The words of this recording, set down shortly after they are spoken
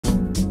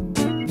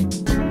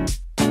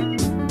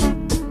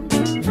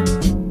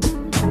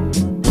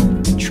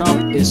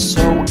is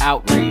so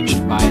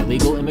outraged by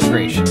illegal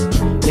immigration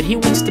that he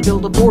wants to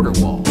build a border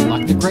wall,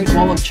 like the Great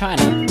Wall of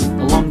China,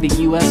 along the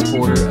U.S.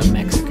 border of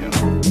Mexico.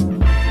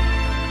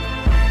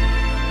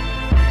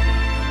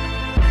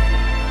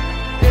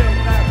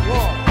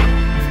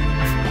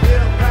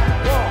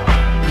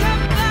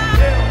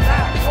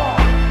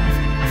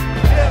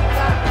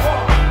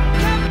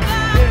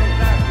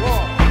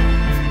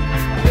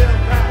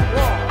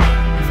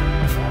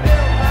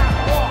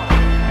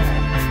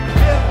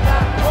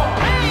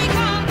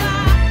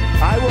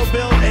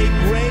 Build a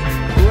great,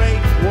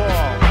 great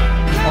wall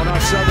on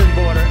our southern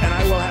border, and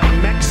I will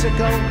have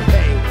Mexico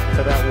pay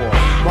for that wall.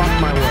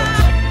 Mark my words.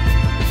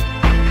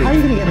 How are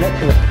you going to get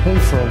Mexico to pay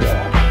for a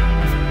wall?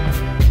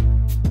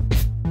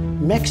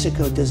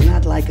 Mexico does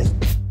not like us.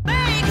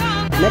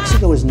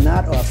 Mexico is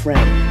not our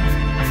friend.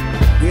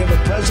 We have a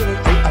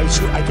president, I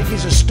think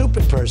he's a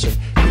stupid person,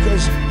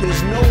 because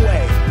there's no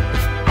way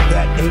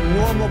that a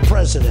normal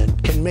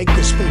president can make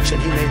the speech that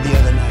he made the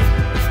other night.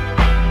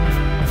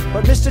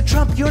 But Mr.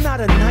 Trump, you're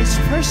not a nice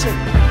person.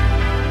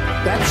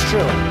 That's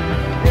true.